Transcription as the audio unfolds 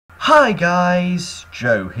Hi guys,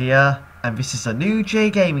 Joe here, and this is a new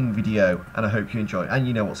JGaming video, and I hope you enjoy. And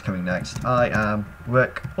you know what's coming next. I am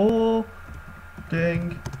recording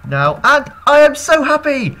now, and I am so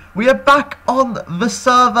happy! We are back on the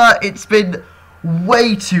server. It's been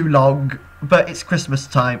way too long, but it's Christmas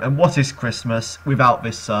time, and what is Christmas without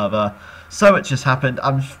this server? So much has happened.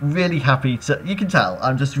 I'm really happy to, you can tell,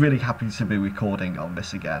 I'm just really happy to be recording on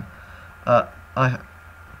this again.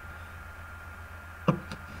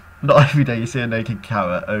 Not every day you see a naked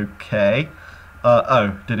carrot, okay.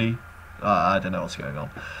 Oh, did he? I don't know what's going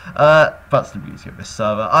on. That's the beauty of this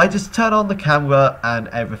server. I just turn on the camera and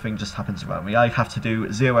everything just happens around me. I have to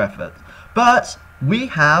do zero effort. But we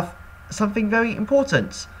have something very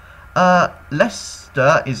important.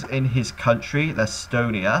 Lester is in his country,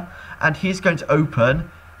 Lestonia, and he's going to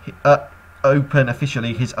open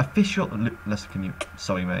officially his official, can you,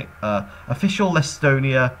 sorry mate, official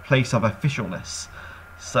Lestonia place of officialness.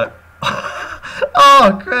 So,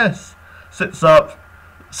 oh, Chris sits up.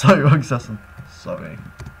 Sorry, wrong session. Sorry.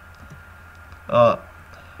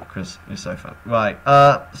 Chris, you're so fun. Right.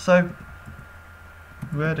 So,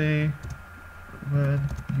 ready when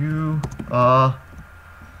you are.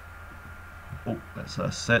 Oh, let's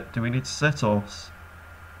sit. Do we need to sit or?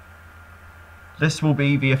 This will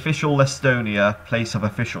be the official Lestonia place of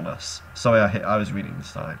officialness. Sorry, I was reading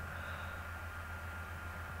this time.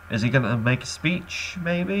 Is he going to make a speech,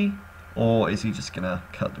 maybe? Or is he just going to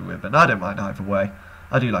cut the ribbon? I don't mind either way.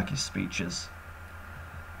 I do like his speeches.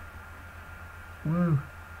 Woo.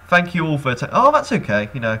 Thank you all for attending. Oh, that's okay.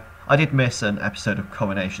 You know, I did miss an episode of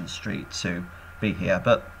Coronation Street to be here,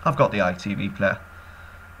 but I've got the ITV player.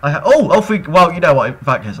 Well, you know what? In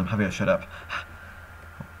that case, I'm having a shut up.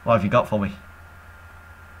 What have you got for me?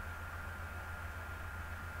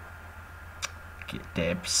 Get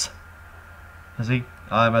dibs. Has he?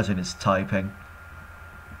 I imagine it's typing.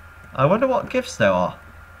 I wonder what gifts there are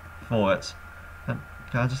for it. Can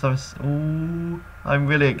I just have a... Ooh, I'm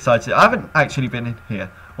really excited. I haven't actually been in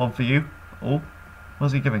here. One for you. Oh,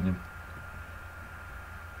 what's he giving him?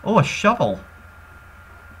 Oh, a shovel.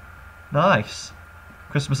 Nice.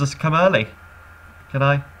 Christmas has come early. Do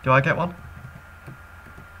I get one?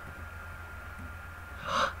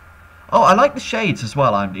 Oh, I like the shades as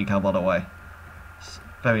well, I'm Decal, by the way. It's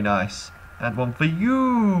very nice. And one for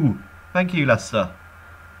you. Thank you, Lester.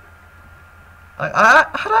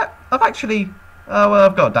 I've actually... Oh, well,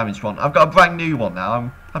 I've got a damaged one. I've got a brand new one now.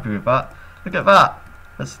 I'm happy with that. Look at that.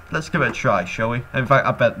 Let's give it a try, shall we? In fact,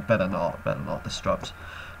 I better not disrupt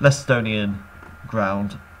Lestonian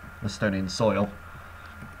ground, Lestonian soil.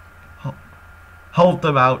 Hold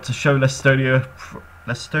them out to show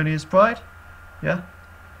Lestonia's pride. Yeah.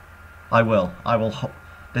 I will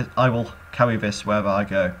carry this wherever I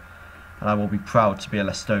go. And I will be proud to be a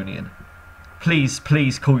Lestonian. Please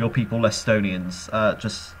call your people Lestonians.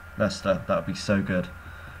 Just Lester, that would be so good.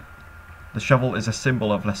 The shovel is a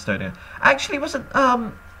symbol of Lestonia. Actually, wasn't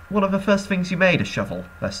one of the first things you made a shovel,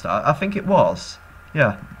 Lester? I think it was.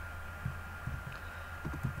 Yeah.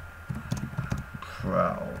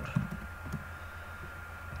 Proud.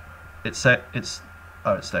 It stays.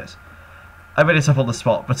 I made it up on the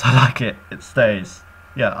spot, but I like it. It stays.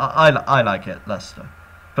 Yeah, I like it, Lester.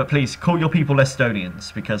 But please, call your people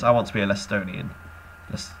Lestonians, because I want to be a Lestonian.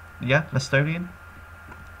 Yeah, Lestonian?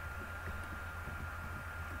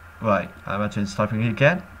 Right, I imagine it's typing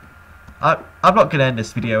again. I'm not going to end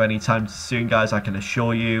this video anytime soon, guys, I can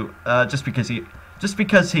assure you. Just because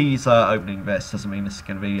he's opening this doesn't mean this is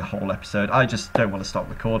going to be a whole episode. I just don't want to stop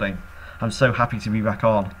recording. I'm so happy to be back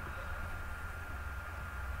on.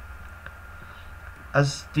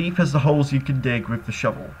 As deep as the holes you can dig with the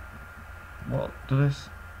shovel. What? Do this?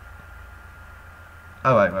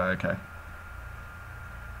 Oh, right, okay.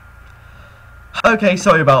 Okay,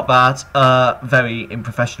 sorry about that. Very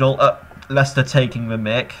unprofessional. Lester taking the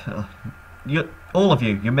mic. All of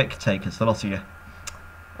you, you're mic takers, the lot of you.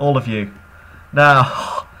 All of you.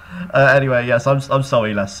 Now, anyway, yes, I'm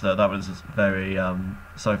sorry, Lester. That was very,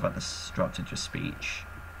 sorry if I disrupted your speech.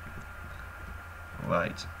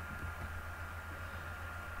 Right.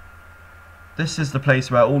 This is the place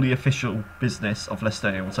where all the official business of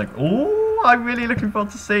Lestonia will take. Oh, I'm really looking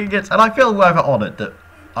forward to seeing it, and I feel rather honoured that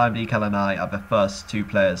Decal and I are the first two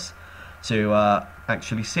players to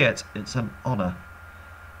actually see it. It's an honour.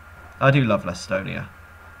 I do love Lestonia.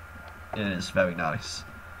 It is very nice,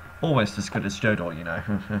 almost as good as Jodor, you know.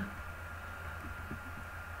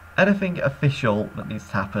 Anything official that needs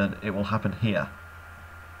to happen, it will happen here.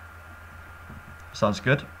 Sounds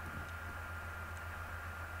good.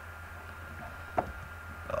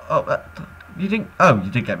 Oh, you didn't. Oh,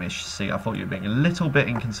 you did get me a C. I thought you were being a little bit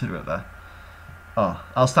inconsiderate there. Oh,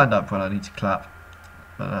 I'll stand up when I need to clap.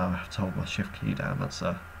 But now I have to hold my shift key down. That's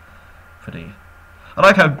pretty... I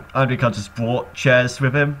like how Andy just brought chairs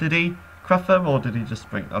with him. Did he craft them, or did he just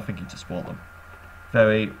bring... I think he just brought them.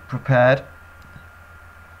 Very prepared.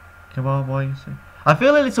 Come on, what are you saying? I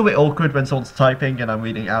feel a little bit awkward when someone's typing and I'm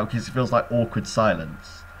reading it out because it feels like awkward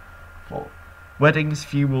silence. For weddings,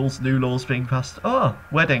 funerals, new laws being passed. Oh,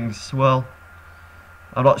 weddings. Well,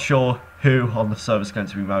 I'm not sure who on the server is going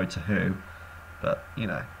to be married to who, but you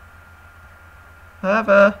know.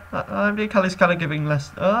 However, Andy Kelly's kind of giving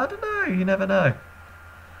less. Oh, I don't know. You never know.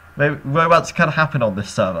 Maybe romance can happen on this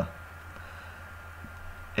server.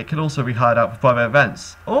 It can also be hired out for private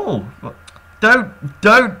events. Oh,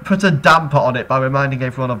 don't put a damper on it by reminding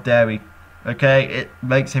everyone of Dairy. Okay, it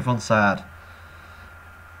makes everyone sad.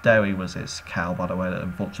 Dairy was his cow, by the way, that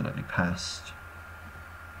unfortunately passed.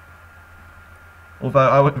 Although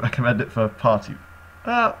I wouldn't recommend it for a party.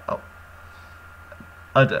 I'm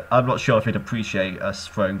not sure if he'd appreciate us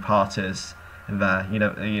throwing parties in there. You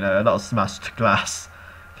know, a lot of smashed glass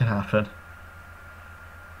can happen.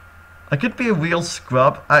 I could be a real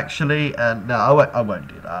scrub, actually, and no, I won't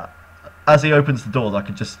do that. As he opens the doors, I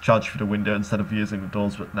could just charge through the window instead of using the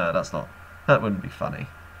doors, but no, that wouldn't be funny.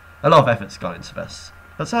 A lot of effort's gone into this.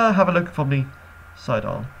 Let's have a look from the side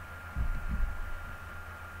on.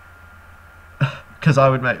 Because I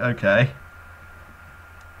would make, okay.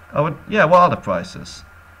 Yeah, what are the prices?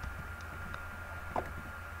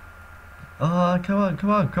 Oh, come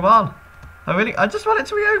on. I just want it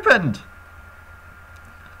to be opened.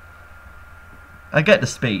 I get the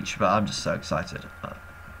speech, but I'm just so excited.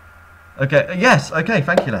 Okay, yes, okay,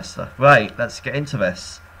 thank you, Lester. Right, let's get into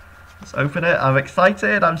this. Let's open it. I'm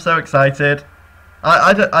excited. I'm so excited.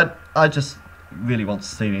 I just really want to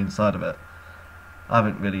see the inside of it. I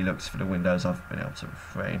haven't really looked through the windows. I've been able to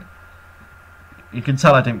refrain. You can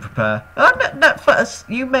tell I didn't prepare. No, first,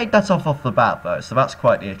 you made that off the bat, though, so that's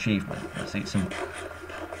quite the achievement. Let's eat some...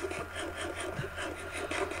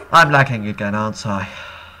 I'm lagging again, aren't I?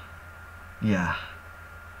 Yeah.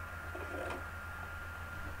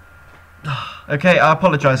 Okay, I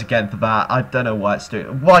apologise again for that. I don't know why it's doing.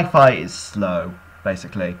 Wi-Fi is slow,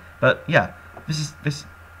 basically. But yeah, this.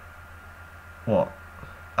 What?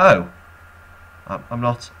 Oh, I'm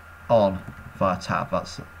not on via tab.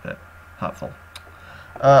 That's a bit hurtful.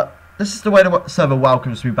 This is the way the server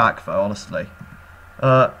welcomes me back, though. Honestly,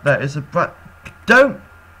 there is a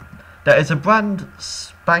brand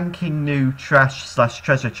spanking new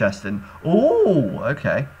trash/treasure chest in. Oh,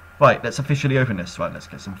 okay. Right, let's officially open this. Right, let's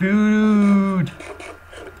get some food.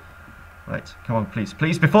 Right, come on,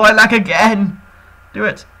 please, before I lag again. Do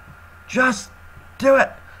it. Just do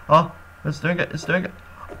it. Oh, it's doing it.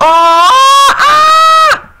 Oh!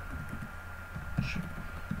 Ah!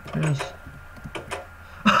 Yes.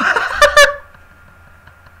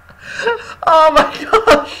 Oh my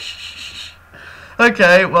gosh.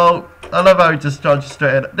 Okay, well, I love how he just charged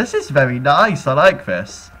straight in. This is very nice. I like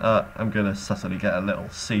this. I'm going to subtly get a little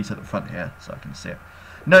seat at the front here so I can see it.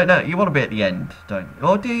 No, you want to be at the end, don't you?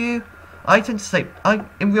 Or do you? I tend to say,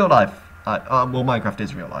 in real life, well, Minecraft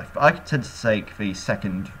is real life, but I tend to take the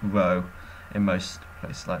second row in most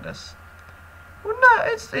places like this. Well, no,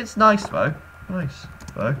 it's nice though. Nice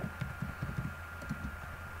though.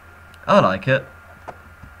 I like it.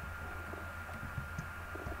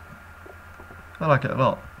 I like it a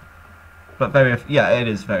lot. But yeah, it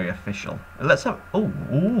is very official. Let's have, oh,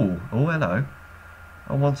 hello.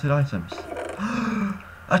 Unwanted items.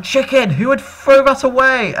 A chicken! Who would throw that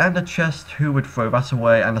away? And a chest. Who would throw that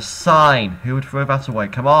away? And a sign. Who would throw that away?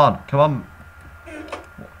 Come on.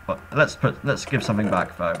 Let's give something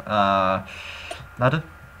back though. Ladder?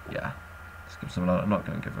 Yeah. Let's give something. I'm not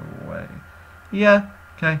going to give it away. Yeah.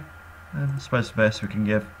 Okay. I suppose this we can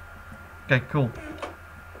give. Okay. Cool.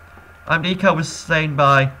 Nico was slain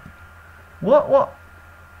by. What?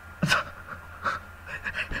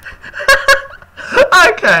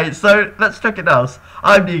 Okay, so let's check it out.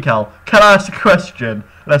 I'm Nical. Can I ask a question,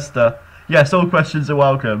 Lester? Yes, all questions are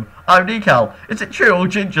welcome. I'm Nical. Is it true all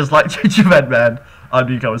gingers like gingerbread men? I'm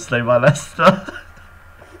Nical was slain by Lester.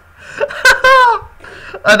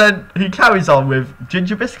 And then he carries on with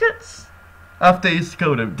ginger biscuits after he's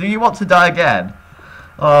killed him. Do you want to die again?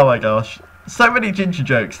 Oh my gosh. So many ginger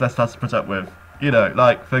jokes Lester has to put up with. You know,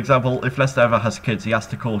 like, for example, if Lester ever has kids, he has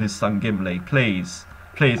to call his son Gimli. Please,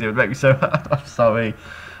 it would make me so... I'm sorry.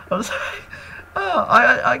 Oh,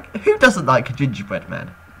 who doesn't like a gingerbread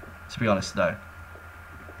man? To be honest, though.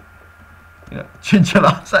 You know, ginger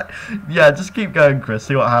latte. Yeah, just keep going, Chris.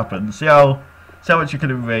 See what happens. See how much you can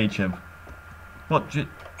enrage him. What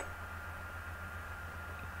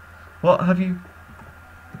have you...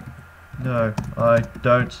 No, I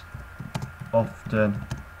don't often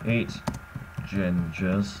eat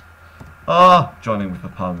gingers. Ah, joining with the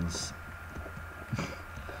puns.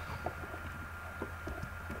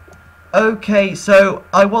 Okay, so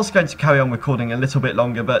I was going to carry on recording a little bit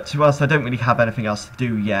longer, but to be honest, I don't really have anything else to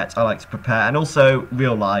do yet. I like to prepare, and also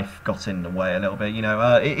real life got in the way a little bit. You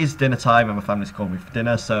know, it is dinner time, and my family's calling me for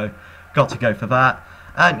dinner, so got to go for that.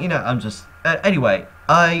 And you know, I'm just anyway.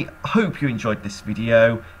 I hope you enjoyed this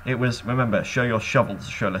video. It was, remember, show your shovel to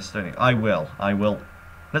show less learning. I will.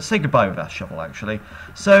 Let's say goodbye with that shovel, actually.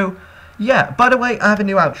 So, yeah. By the way, I have a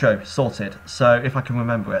new outro sorted. So if I can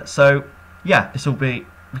remember it. So yeah, this will be.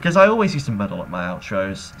 Because I always used to muddle up my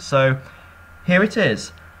outros. So, here it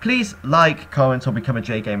is. Please like, comment, or become a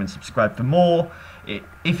JGaming and subscribe for more.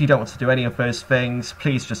 If you don't want to do any of those things,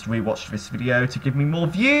 please just rewatch this video to give me more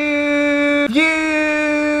views.